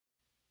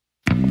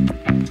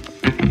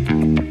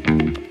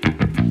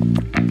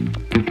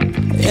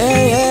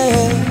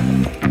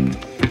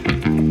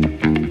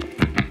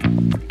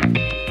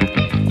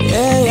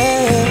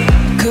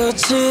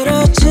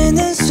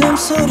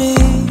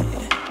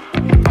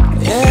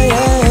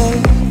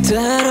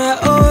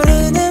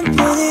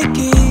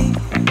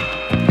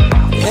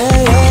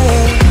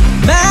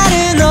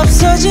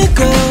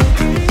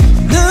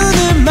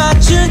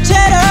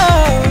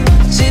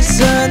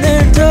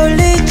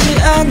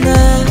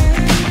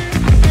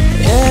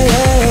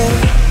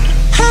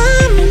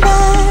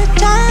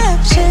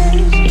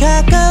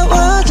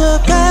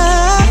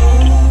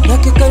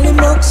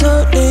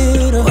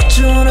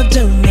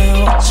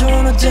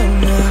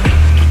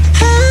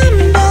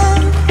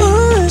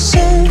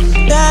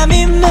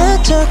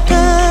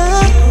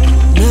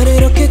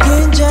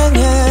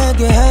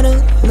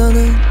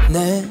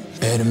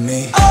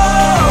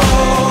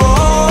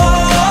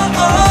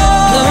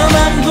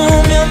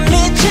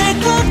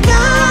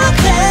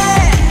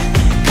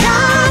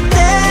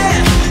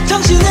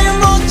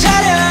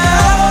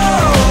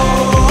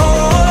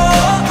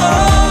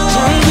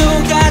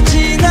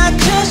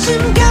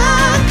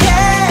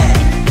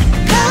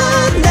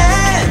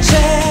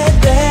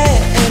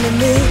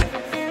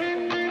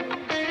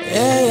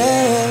yeah,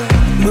 yeah.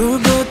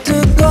 물고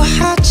뜯고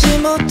하지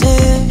못해,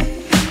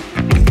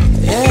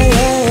 yeah,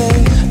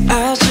 yeah.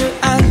 아주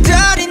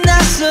안달이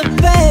났어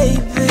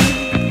baby,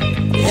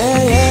 yeah,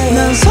 yeah.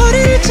 난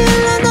소리를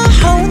질러 너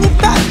혼이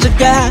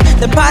빠져가.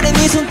 내 발에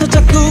네 손도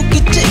자꾸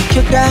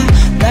찍혀가.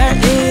 날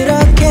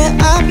이렇게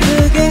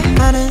아프게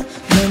하는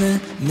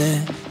너는 내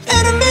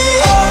enemy.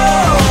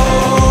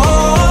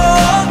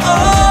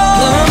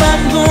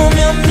 너만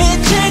보면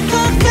미칠 것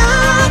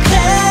같아,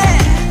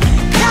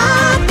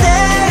 같아.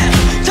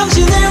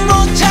 정신을 못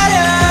차려.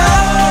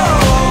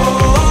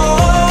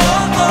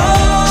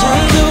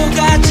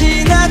 정도가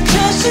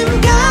지나쳐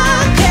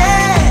심각해.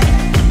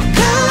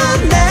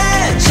 넌 내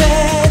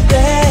최대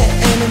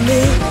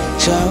enemy.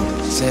 저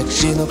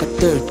색신호가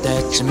뜰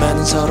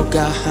때쯤에는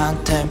서로가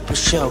한 템포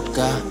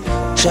쉬어가.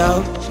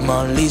 저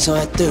멀리서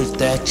해 뜰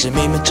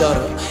때쯤이면 쩔어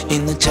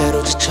있는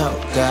채로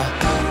지쳐가.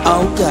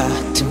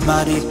 같은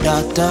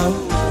말이라도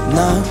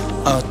너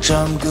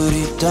어쩜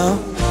그리도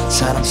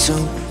사람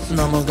숨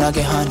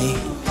넘어가게 하니.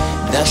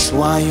 That's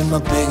why you're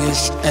my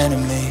biggest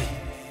enemy.